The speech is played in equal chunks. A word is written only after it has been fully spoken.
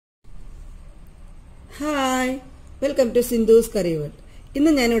Hi, welcome to Sindhu's curry world.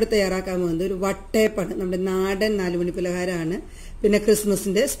 ഇന്ന് ഞാനിവിടെ തയ്യാറാക്കാൻ പോകുന്നത് ഒരു വട്ടയപ്പാണ്. നമ്മുടെ നാടൻ 4 മണി പലഹാരമാണ്. പിന്നെ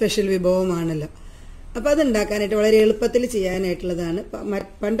ക്രിസ്മസിന്റെ സ്പെഷ്യൽ വിഭവമാണല്ലോ. അപ്പോൾ അത് ഉണ്ടാക്കാനായിട്ട് വളരെ എളുപ്പത്തിൽ ചെയ്യാനായിട്ടുള്ളതാണ്.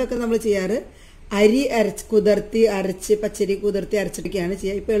 പണ്ടൊക്കെ നമ്മൾ ചെയ്യാറ് അരി കുതിർത്തി അരച്ച് പച്ചരി കുതിർത്തി അരച്ചിട്ടൊക്കെയാണ്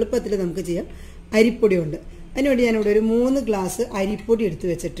ചെയ്യുക. ഇപ്പോൾ എളുപ്പത്തിൽ നമുക്ക് ചെയ്യാം. അരിപ്പൊടി ഉണ്ട്. അതിനുവേണ്ടി ഞാനിവിടെ ഒരു 3 ഗ്ലാസ് അരിപ്പൊടി എടുത്തു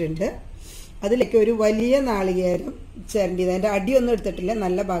വെച്ചിട്ടുണ്ട്. അതിലേക്ക് ഒരു വലിയ നാളികേരം ചിരണ്ടിയത്. അതിൻ്റെ അടിയൊന്നും എടുത്തിട്ടില്ല,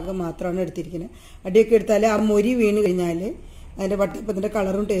 നല്ല ഭാഗം മാത്രമാണ് എടുത്തിരിക്കുന്നത്. അടിയൊക്കെ എടുത്താൽ ആ മൊരി വീണ് കഴിഞ്ഞാൽ അതിൻ്റെ വട്ടയപ്പത്തിൻ്റെ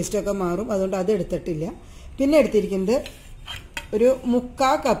കളറും ടേസ്റ്റും ഒക്കെ മാറും. അതുകൊണ്ട് അത് എടുത്തിട്ടില്ല. പിന്നെ എടുത്തിരിക്കുന്നത് ഒരു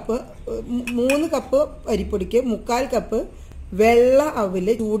 3/4 കപ്പ്, 3 കപ്പ് അരിപ്പൊടിക്ക് 3/4 കപ്പ് വെള്ള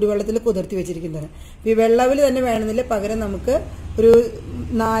അവില് ചൂടുവെള്ളത്തിൽ കുതിർത്തി വെച്ചിരിക്കുന്നതാണ്. ഈ വെള്ള അവില് തന്നെ വേണമെന്നില്ല, പകരം നമുക്ക് ഒരു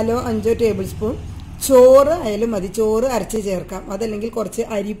 4-5 ടേബിൾ സ്പൂൺ ചോറ് ആയാലും മതി. ചോറ് അരച്ച് ചേർക്കാം, അതല്ലെങ്കിൽ കുറച്ച്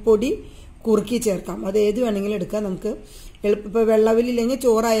അരിപ്പൊടി കുറുക്കി ചേർക്കാം. അത് ഏത് വേണമെങ്കിലും എടുക്കാം. നമുക്ക് ഇപ്പോൾ വെള്ളവിലില്ലെങ്കിൽ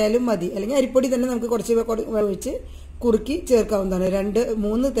ചോറായാലും മതി, അല്ലെങ്കിൽ അരിപ്പൊടി തന്നെ നമുക്ക് കുറച്ച് ഒഴിച്ച് കുറുക്കി ചേർക്കാവുന്നതാണ്.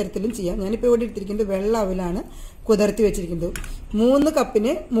 2-3 തരത്തിലും ചെയ്യാം. ഞാനിപ്പോൾ ഇവിടെ എടുത്തിരിക്കുന്നത് വെള്ള അവിലാണ് കുതിർത്തി വെച്ചിരിക്കുന്നത്. 3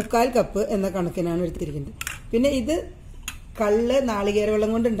 കപ്പിന് 3/4 കപ്പ് എന്ന കണക്കിനാണ് എടുത്തിരിക്കുന്നത്. പിന്നെ ഇത് കള്ള് നാളികേര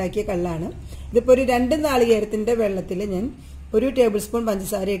വെള്ളം കൊണ്ട് ഉണ്ടാക്കിയ കള്ളാണ്. ഇതിപ്പോൾ ഒരു 2 നാളികേരത്തിൻ്റെ വെള്ളത്തിൽ ഞാൻ 1 ടേബിൾ സ്പൂൺ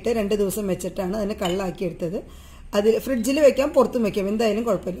പഞ്ചസാര ഇട്ട് 2 ദിവസം വെച്ചിട്ടാണ് അതിനെ കള്ളാക്കി എടുത്തത്. അതിൽ ഫ്രിഡ്ജിൽ വെക്കാം, പുറത്തും വെക്കാം, എന്തായാലും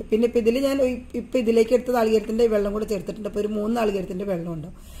കുഴപ്പമില്ല. പിന്നെ ഇപ്പം ഇതിൽ ഞാൻ ഇതിലേക്ക് എടുത്ത നാളികേരത്തിൻ്റെ വെള്ളം കൂടെ ചേർത്തിട്ടുണ്ട്. അപ്പോൾ ഒരു 3 നാളികേരത്തിൻ്റെ വെള്ളം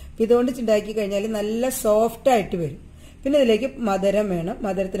ഉണ്ടാവും. അപ്പോൾ ഇതുകൊണ്ട് ഉണ്ടാക്കി കഴിഞ്ഞാൽ നല്ല സോഫ്റ്റായിട്ട് വരും. പിന്നെ ഇതിലേക്ക് മധുരം വേണം.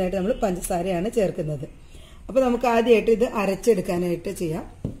 മധുരത്തിനായിട്ട് നമ്മൾ പഞ്ചസാരയാണ് ചേർക്കുന്നത്. അപ്പോൾ നമുക്ക് ആദ്യമായിട്ട് ഇത് അരച്ചെടുക്കാനായിട്ട് ചെയ്യാം.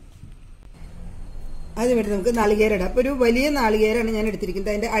 ആദ്യമായിട്ട് നമുക്ക് നാളികേരം ഇടാം. അപ്പോൾ ഒരു വലിയ നാളികേരമാണ് ഞാൻ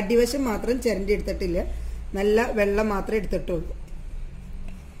എടുത്തിരിക്കുന്നത്. അതിൻ്റെ അടിവശം മാത്രം ചിരണ്ടി എടുത്തിട്ടില്ല, നല്ല വെള്ളം മാത്രമേ എടുത്തിട്ടുള്ളൂ.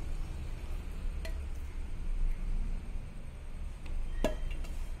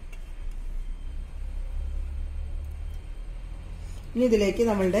 ഇനി ഇതിലേക്ക്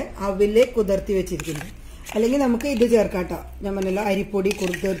നമ്മളുടെ അവില് കുതിർത്തി വെച്ചിരിക്കുന്നത്, അല്ലെങ്കിൽ നമുക്ക് ഇത് ചേർക്കാം കേട്ടോ. ഞാൻ പറഞ്ഞല്ലോ അരിപ്പൊടി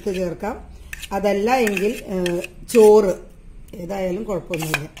കുതിർത്ത് ചേർക്കാം, അതല്ല എങ്കിൽ ചോറ്, ഏതായാലും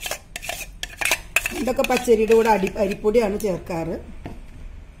കുഴപ്പമൊന്നുമില്ല. ഇതൊക്കെ പച്ചരിയുടെ കൂടെ അരിപ്പൊടിയാണ് ചേർക്കാറ്.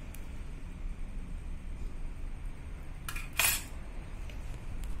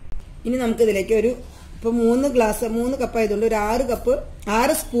 ഇനി നമുക്കിതിലേക്ക് ഇപ്പോൾ 3 കപ്പ് ആയതുകൊണ്ട് ഒരു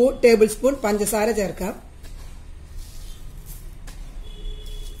 6 ടേബിൾ സ്പൂൺ പഞ്ചസാര ചേർക്കാം.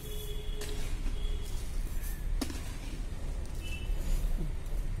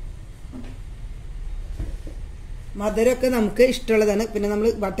 മധുരമൊക്കെ നമുക്ക് ഇഷ്ടമുള്ളതാണ്. പിന്നെ നമ്മൾ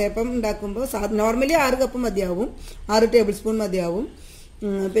വട്ടയപ്പം ഉണ്ടാക്കുമ്പോൾ നോർമലി 6 കപ്പ് മതിയാവും, 6 ടേബിൾ സ്പൂൺ മതിയാവും.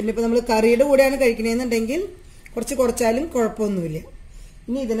 പിന്നെ ഇപ്പോൾ നമ്മൾ കറിയുടെ കൂടെയാണ് കഴിക്കണമെന്നുണ്ടെങ്കിൽ കുറച്ചാലും കുഴപ്പമൊന്നുമില്ല.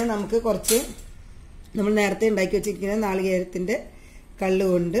 ഇനി ഇതിനെ നമുക്ക് കുറച്ച് നമ്മൾ നേരത്തെ ഉണ്ടാക്കി വെച്ചിരിക്കുന്ന നാളികേരത്തിൻ്റെ കള്ള്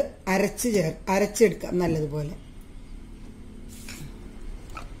കൊണ്ട് അരച്ചെടുക്കാം നല്ലതുപോലെ.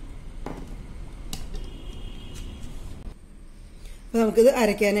 അപ്പോൾ നമുക്കിത്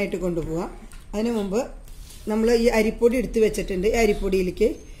അരയ്ക്കാനായിട്ട് കൊണ്ടുപോകാം. അതിനു മുമ്പ് നമ്മൾ ഈ അരിപ്പൊടി എടുത്ത് വെച്ചിട്ടുണ്ട്. ഈ അരിപ്പൊടിയിലേക്ക്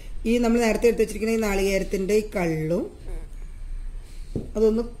നമ്മൾ നേരത്തെ എടുത്ത് വെച്ചിരിക്കുന്ന ഈ നാളികേരത്തിൻ്റെ ഈ കള്ളും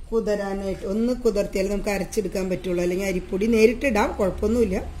അതൊന്ന് ഒന്ന് കുതിർത്തിയാൽ നമുക്ക് അരച്ചെടുക്കാൻ പറ്റുള്ളൂ. അല്ലെങ്കിൽ അരിപ്പൊടി നേരിട്ടിടാം,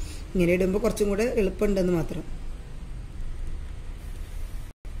 കുഴപ്പമൊന്നുമില്ല. ഇങ്ങനെ ഇടുമ്പോൾ കുറച്ചും കൂടെ എളുപ്പമുണ്ടെന്ന് മാത്രം.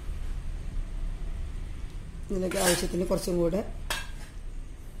 ഇതിനൊക്കെ ആവശ്യത്തിന് കുറച്ചും കൂടെ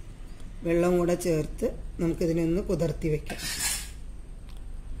വെള്ളം കൂടെ ചേർത്ത് നമുക്കിതിനെ ഒന്ന് കുതിർത്തി വെക്കാം.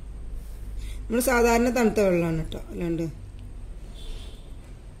 നമ്മൾ സാധാരണ തണുത്ത വെള്ളമാണ് കേട്ടോ, അല്ലാണ്ട്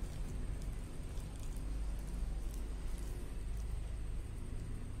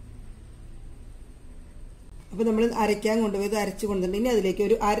അപ്പോൾ നമ്മൾ അരയ്ക്കാൻ കൊണ്ടുപോയത് അരച്ച് കൊണ്ടുവന്നിട്ട് ഇനി അതിലേക്ക്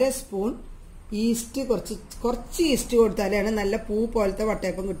ഒരു 1/2 സ്പൂൺ ഈസ്റ്റ്, കുറച്ച് ഈസ്റ്റ് കൊടുത്താലാണ് നല്ല പൂ പോലത്തെ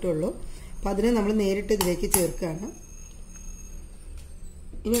വട്ടയപ്പം കിട്ടുള്ളൂ. അപ്പം അതിനെ നമ്മൾ നേരിട്ട് ഇതിലേക്ക് ചേർക്കുകയാണ്.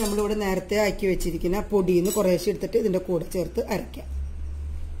 ഇനി നമ്മളിവിടെ നേരത്തെ ആക്കി വെച്ചിരിക്കുന്ന പൊടിയിൽ നിന്ന് കുറേശ്ശെ എടുത്തിട്ട് ഇതിൻ്റെ കൂടെ ചേർത്ത് അരയ്ക്കാം.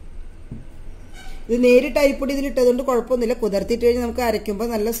 ഇത് നേരിട്ട് അരിപ്പൊടി ഇതിലിട്ടതുകൊണ്ട് കുഴപ്പമൊന്നുമില്ല. കുതിർത്തിട്ട് കഴിഞ്ഞാൽ നമുക്ക് അരയ്ക്കുമ്പോൾ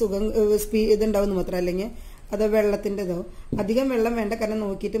നല്ല സുഖം ഇതുണ്ടാവുമെന്ന് മാത്രം, അല്ലെങ്കിൽ അത് വെള്ളത്തിൻ്റെ ഇതാവും. അധികം വെള്ളം വേണ്ട, കാരണം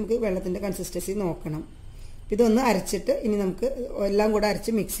നോക്കിയിട്ട് നമുക്ക് വെള്ളത്തിൻ്റെ കൺസിസ്റ്റൻസി നോക്കണം. ഇതൊന്ന് അരച്ചിട്ട് ഇനി നമുക്ക് എല്ലാം കൂടെ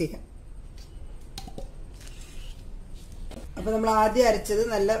അരച്ച് മിക്സ് ചെയ്യാം. അപ്പോൾ നമ്മൾ ആദ്യം അരച്ചത്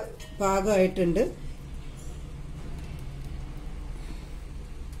നല്ല പാകമായിട്ടുണ്ട്.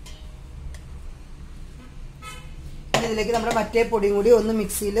 ഇതിലേക്ക് നമ്മുടെ മറ്റേ പൊടിയും കൂടി ഒന്ന്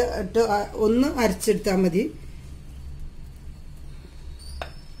മിക്സിയിൽ ഇട്ട് ഒന്ന് അരച്ചെടുത്താൽ മതി.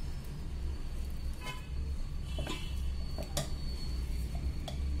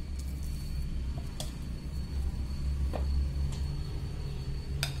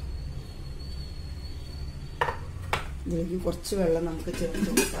 ഇതിലേക്ക് കുറച്ച് വെള്ളം നമുക്ക് ചേർത്ത്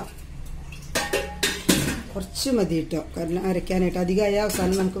കൊടുക്കാം. കുറച്ച് മതി കേട്ടോ, കാരണം അരയ്ക്കാനായിട്ട്. അധികമായ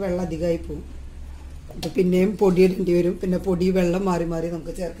അവസാനം നമുക്ക് വെള്ളം അധികമായി പോകും. അപ്പോൾ പിന്നെയും പൊടി ഇടേണ്ടി വരും. പിന്നെ പൊടി വെള്ളം മാറി മാറി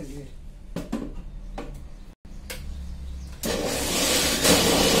നമുക്ക് ചേർക്കേണ്ടി വരും.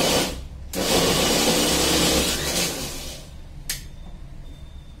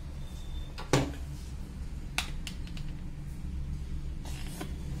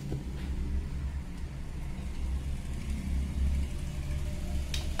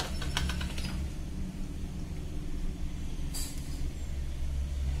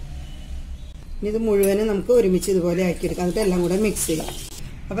 ഇനി ഇത് മുഴുവനും നമുക്ക് ഒരുമിച്ച് ഇതുപോലെ ആക്കിയെടുക്കാം. എന്നിട്ട് എല്ലാം കൂടെ മിക്സ് ചെയ്യാം.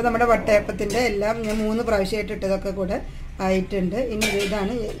 അപ്പോൾ നമ്മുടെ വട്ടയപ്പത്തിൻ്റെ എല്ലാം ഞാൻ 3 പ്രാവശ്യമായിട്ട് ഇട്ടതൊക്കെ കൂടെ ആയിട്ടുണ്ട്. ഇനി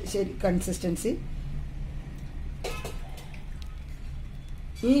ഇതാണ് ശരി കൺസിസ്റ്റൻസി.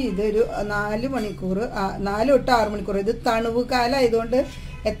 ഈ ഇതൊരു 4 മണിക്കൂർ 4 തൊട്ട് 6 മണിക്കൂർ. ഇത് തണുവ് കാലം ആയതുകൊണ്ട്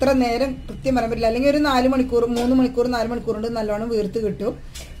എത്ര നേരം കൃത്യം പറയാൻ പറ്റില്ല. അല്ലെങ്കിൽ ഒരു 4 മണിക്കൂർ 3 മണിക്കൂർ 4 മണിക്കൂർ കൊണ്ട് നല്ലോണം വീർത്ത് കിട്ടും.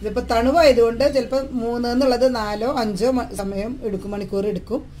 ഇതിപ്പോൾ തണുവായതുകൊണ്ട് ചിലപ്പോൾ 3 എന്നുള്ളത് 4 5 സമയം എടുക്കും, മണിക്കൂർ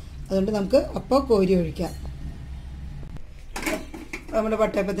എടുക്കും. അതുകൊണ്ട് നമുക്ക് അപ്പോൾ കോരി ഒഴിക്കാം. നമ്മുടെ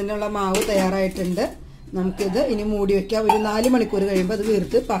വട്ടയപ്പത്തിൻ്റെ ഉള്ള മാവ് തയ്യാറായിട്ടുണ്ട്. നമുക്കിത് ഇനി മൂടി വയ്ക്കാം. ഒരു 4 മണിക്കൂർ കഴിയുമ്പോൾ അത്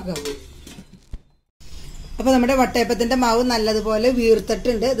വീർത്ത് പാകാവും. അപ്പോൾ നമ്മുടെ വട്ടയപ്പത്തിൻ്റെ മാവ് നല്ലതുപോലെ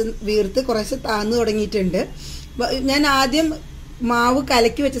വീർത്തിട്ടുണ്ട്. ഇത് വീർത്ത് കുറച്ച് താന്നു തുടങ്ങിയിട്ടുണ്ട്. ഞാൻ ആദ്യം മാവ്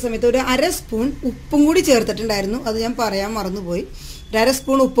കലക്കി വെച്ച സമയത്ത് ഒരു 1/2 സ്പൂൺ ഉപ്പും കൂടി ചേർത്തിട്ടുണ്ടായിരുന്നു. അത് ഞാൻ പറയാൻ മറന്നുപോയി. 1/2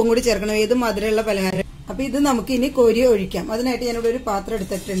 സ്പൂൺ ഉപ്പും കൂടി ചേർക്കണം ഏത് മധുരമുള്ള പലഹാരം. അപ്പോൾ ഇത് നമുക്ക് ഇനി കോരി ഒഴിക്കാം. അതിനായിട്ട് ഞാനിവിടെ ഒരു പാത്രം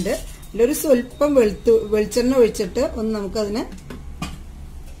എടുത്തിട്ടുണ്ട്. ഇതിലൊരു സ്വല്പം വെളിച്ചെണ്ണ ഒഴിച്ചിട്ട് ഒന്ന് നമുക്കതിനെ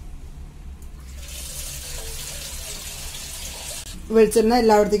വെളിച്ചെണ്ണ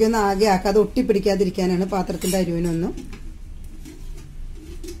എല്ലായിടത്തേക്കും ഒന്ന് ആകെ ആക്കാതെ ഒട്ടിപ്പിടിക്കാതിരിക്കാനാണ് പാത്രത്തിന്റെ അരുവിനൊന്നും.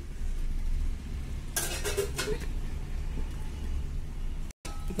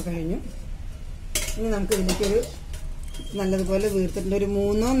 ഇപ്പൊ കഴിഞ്ഞു. ഇനി നമുക്ക് ഇതിലേക്കൊരു നല്ലതുപോലെ വീർത്തിട്ടുണ്ട് ഒരു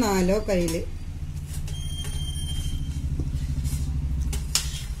 3 4 കയ്യില്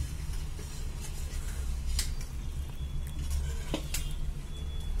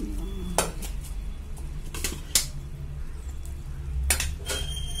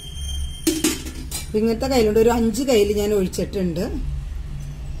ഇങ്ങനത്തെ കയ്യിലുണ്ട്. ഒരു 5 കയ്യിൽ ഞാൻ ഒഴിച്ചിട്ടുണ്ട്.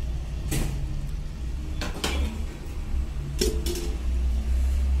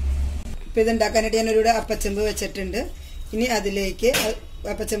 ഇപ്പൊ ഇതുണ്ടാക്കാനായിട്ട് ഞാനൊരു അപ്പച്ചെമ്പ് വെച്ചിട്ടുണ്ട്. ഇനി അതിലേക്ക്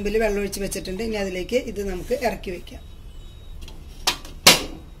അപ്പച്ചെമ്പിൽ വെള്ളം ഒഴിച്ച് വെച്ചിട്ടുണ്ട്. ഇനി അതിലേക്ക് ഇത് നമുക്ക് ഇറക്കി വെക്കാം.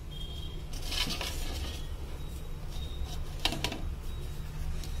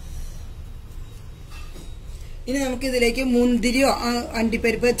 ഇനി നമുക്ക് ഇതിലേക്ക് മുന്തിരിയോ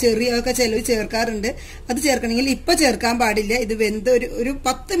അണ്ടിപ്പരിപ്പ് ചെറിയോ ഒക്കെ ചിലവ് ചേർക്കാറുണ്ട്. അത് ചേർക്കണമെങ്കിൽ ഇപ്പൊ ചേർക്കാൻ പാടില്ല. ഇത് വെന്ത് ഒരു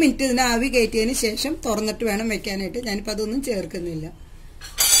 10 മിനിറ്റ് ഇതിനെ ആവി കയറ്റിയതിന് ശേഷം തുറന്നിട്ട് വേണം വെക്കാനായിട്ട്. ഞാനിപ്പോൾ അതൊന്നും ചേർക്കുന്നില്ല.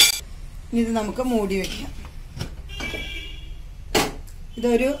 ഇനി ഇത് നമുക്ക് മൂടി വെക്കാം.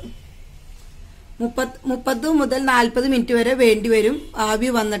 ഇതൊരു 30 മുതൽ 40 മിനിറ്റ് വരെ വേണ്ടി വരും. ആവി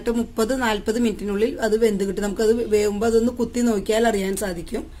വന്നിട്ട് 30-40 മിനിറ്റിനുള്ളിൽ അത് വെന്ത് കിട്ടും. നമുക്കത് വേവുമ്പോൾ അതൊന്ന് കുത്തി നോക്കിയാൽ അറിയാൻ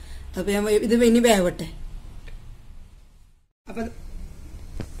സാധിക്കും. അപ്പൊ ഞാൻ ഇത് ഇനി വേവട്ടെ.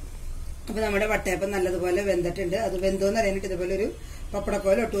 അപ്പൊ നമ്മുടെ വട്ടയപ്പം നല്ലതുപോലെ വെന്തിട്ടുണ്ട്. അത് വെന്തോന്ന് അറിയാനായിട്ട് ഇതുപോലെ ഒരു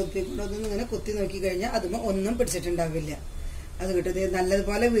പപ്പടക്കോലോ ടൂത്ത്പിക്കോലോ ഒന്നും ഇങ്ങനെ കുത്തി നോക്കി കഴിഞ്ഞാൽ അതും ഒന്നും പിടിച്ചിട്ടുണ്ടാവില്ല. അത് കിട്ടുന്നത്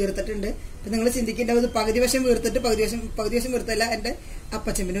നല്ലതുപോലെ വീർത്തിട്ടുണ്ട്. ഇപ്പൊ നിങ്ങൾ ചിന്തിക്കേണ്ടത് പകുതി വശം വീർത്തിട്ട് പകുതി വശം വീർത്തല്ല. എന്റെ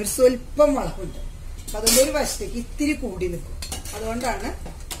അപ്പച്ചമ്പിന് ഒരു സ്വല്പം വളവുണ്ട്. അപ്പൊ അതിന്റെ ഒരു വശത്തേക്ക് ഇത്തിരി കൂടി നിൽക്കും. അതുകൊണ്ടാണ്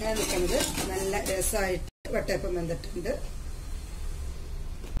ഞാൻ നിൽക്കുന്നത്. നല്ല രസമായിട്ട് വട്ടയപ്പം വെന്തിട്ടുണ്ട്.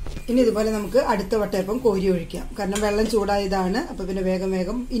 ഇനി ഇതുപോലെ നമുക്ക് അടുത്ത വട്ടയപ്പം കോരി ഒഴിക്കാം. കാരണം വെള്ളം ചൂടായതാണ്. അപ്പൊ പിന്നെ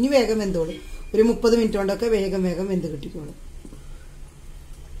വേഗം വെന്തോളും. ഒരു 30 മിനിറ്റ് കൊണ്ടൊക്കെ വേഗം വെന്ത് കിട്ടിക്കോളും.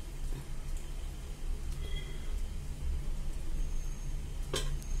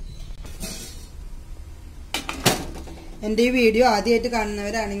 എൻ്റെ ഈ വീഡിയോ ആദ്യമായിട്ട്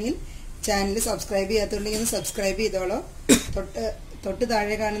കാണുന്നവരാണെങ്കിൽ ചാനൽ സബ്സ്ക്രൈബ് ചെയ്യാത്തതുണ്ടെങ്കിൽ ഒന്ന് സബ്സ്ക്രൈബ് ചെയ്തോളൂ. തൊട്ട്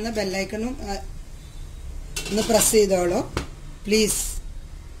താഴെ കാണുന്ന ബെല്ലൈക്കണും ഒന്ന് പ്രസ് ചെയ്തോളൂ പ്ലീസ്.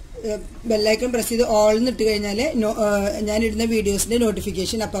 ബെല്ലൈക്കൺ പ്രസ് ചെയ്ത് ഓൾ ഇട്ട് കഴിഞ്ഞാൽ ഞാനിടുന്ന വീഡിയോസിന്റെ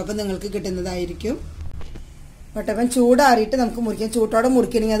നോട്ടിഫിക്കേഷൻ അപ്പം നിങ്ങൾക്ക് കിട്ടുന്നതായിരിക്കും. വട്ടയപ്പം ചൂടാറിയിട്ട് നമുക്ക് മുറിക്കാം. ചൂട്ടോടെ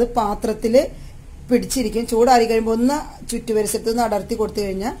മുറിക്കണമെങ്കിൽ അത് പാത്രത്തിൽ പിടിച്ചിരിക്കും. ചൂടാറി കഴിയുമ്പോൾ ഒന്ന് ചുറ്റുപരിസരത്ത് ഒന്ന് അടർത്തി കൊടുത്തു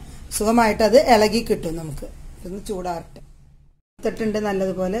കഴിഞ്ഞാൽ സുഖമായിട്ട് അത് ഇളകി കിട്ടും. നമുക്ക് ഇതൊന്ന് ചൂടാറട്ടെ. തട്ടുണ്ട്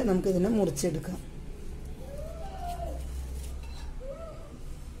നല്ലതുപോലെ നമുക്ക് ഇതിനെ മുറിച്ചെടുക്കാം.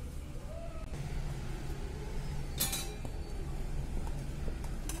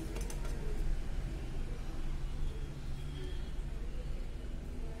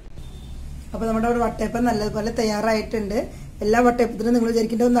 അപ്പൊ നമ്മുടെ ഒരു വട്ടയപ്പം നല്ലതുപോലെ തയ്യാറായിട്ടുണ്ട്. എല്ലാ വട്ടയപ്പത്തിനും നിങ്ങൾ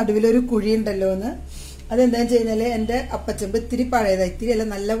വിചാരിക്കേണ്ട നടുവിലൊരു കുഴി ഉണ്ടല്ലോ എന്ന്. അതെന്താണെന്ന് വെച്ച് കഴിഞ്ഞാൽ എന്റെ അപ്പച്ചെമ്പ് ഇത്തിരി പഴയതാ. ഇത്തിരി അല്ല,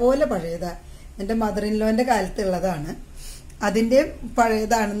 നല്ലപോലെ പഴയതാ. എന്റെ മദർ ഇൻ ലോന്റെ കാലത്തുള്ളതാണ്. അതിന്റെ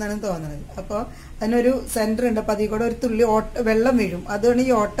പഴയതാണെന്നാണ് തോന്നുന്നത്. അപ്പോൾ അതിനൊരു സെന്റർ ഉണ്ട്. അപ്പൊ അതിൽ കൂടെ ഒരു തുള്ളി വെള്ളം വീഴും. അതുകൊണ്ട് ഈ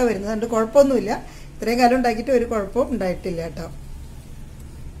ഓട്ട വരുന്നത്. അതുകൊണ്ട് കുഴപ്പമൊന്നുമില്ല. ഇത്രയും കാലം ഉണ്ടാക്കിയിട്ട് ഒരു കുഴപ്പവും ഉണ്ടായിട്ടില്ല കേട്ടോ.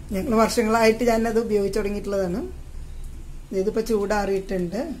 ഞങ്ങൾ വർഷങ്ങളായിട്ട് ഞാനത് ഉപയോഗിച്ച് തുടങ്ങിയിട്ടുള്ളതാണ്. ഇതിപ്പോൾ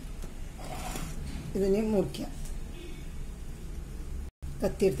ചൂടാറിയിട്ടുണ്ട്. ഇതിന് മുറിക്കാം,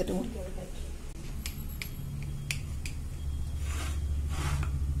 കത്തി എടുത്തിട്ട് മുറിക്കാം.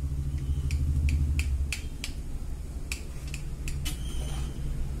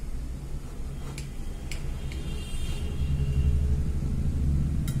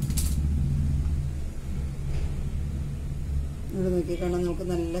 ഇവിടെ നോക്കിക്കാണാൻ നമുക്ക്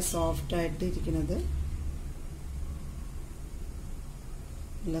നല്ല സോഫ്റ്റ് ആയിട്ട് ഇരിക്കുന്നത്.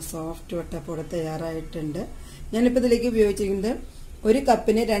 നല്ല സോഫ്റ്റ് വട്ടയപ്പം തയ്യാറായിട്ടുണ്ട്. ഞാനിപ്പോൾ ഇതിലേക്ക് ഉപയോഗിച്ചിരിക്കുന്നത് 1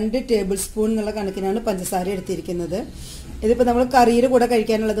 കപ്പിന് 2 ടേബിൾ സ്പൂൺ എന്നുള്ള കണക്കിനാണ് പഞ്ചസാര എടുത്തിരിക്കുന്നത്. ഇതിപ്പോൾ നമ്മൾ കറിയുടെ കൂടെ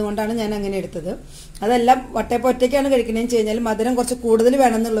കഴിക്കാനുള്ളത് കൊണ്ടാണ് ഞാൻ അങ്ങനെ എടുത്തത്. അതെല്ലാം വട്ടയപ്പം ഒറ്റയ്ക്കാണ് കഴിക്കണമെന്ന് വെച്ച് കഴിഞ്ഞാൽ മധുരം കുറച്ച് കൂടുതൽ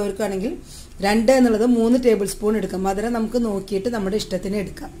വേണമെന്നുള്ളവർക്കാണെങ്കിൽ 2 എന്നുള്ളത് 3 ടേബിൾ സ്പൂൺ എടുക്കാം. മധുരം നമുക്ക് നോക്കിയിട്ട് നമ്മുടെ ഇഷ്ടത്തിന്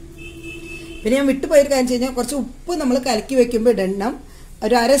എടുക്കാം. പിന്നെ ഞാൻ വിട്ടുപോയൊരു കാര്യം വെച്ച് കഴിഞ്ഞാൽ കുറച്ച് ഉപ്പ് നമ്മൾ കലക്കി വെക്കുമ്പോൾ ഇടണം.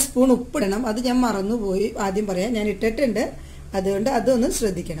 ഒരു 1/2 സ്പൂൺ ഉപ്പ് ഇടണം. അത് ഞാൻ മറന്നുപോയി ആദ്യം പറയാം. ഞാൻ ഇട്ടിട്ടുണ്ട്, അതുകൊണ്ട് അതൊന്ന്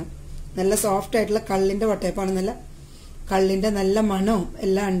ശ്രദ്ധിക്കണം. നല്ല സോഫ്റ്റ് ആയിട്ടുള്ള കള്ളിൻ്റെ വട്ടയപ്പാണ്. നല്ല കള്ളിൻ്റെ നല്ല മണവും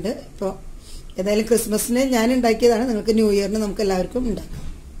എല്ലാം ഉണ്ട്. ഇപ്പോൾ ഏതായാലും ക്രിസ്മസിന് ഞാൻ ഉണ്ടാക്കിയതാണ്. നിങ്ങൾക്ക് ന്യൂ ഇയറിന് നമുക്ക് എല്ലാവർക്കും ഉണ്ടാക്കാം.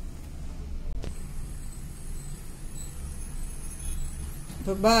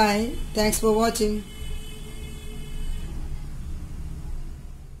 അപ്പോൾ ബൈ, താങ്ക്സ് ഫോർ വാച്ചിങ്.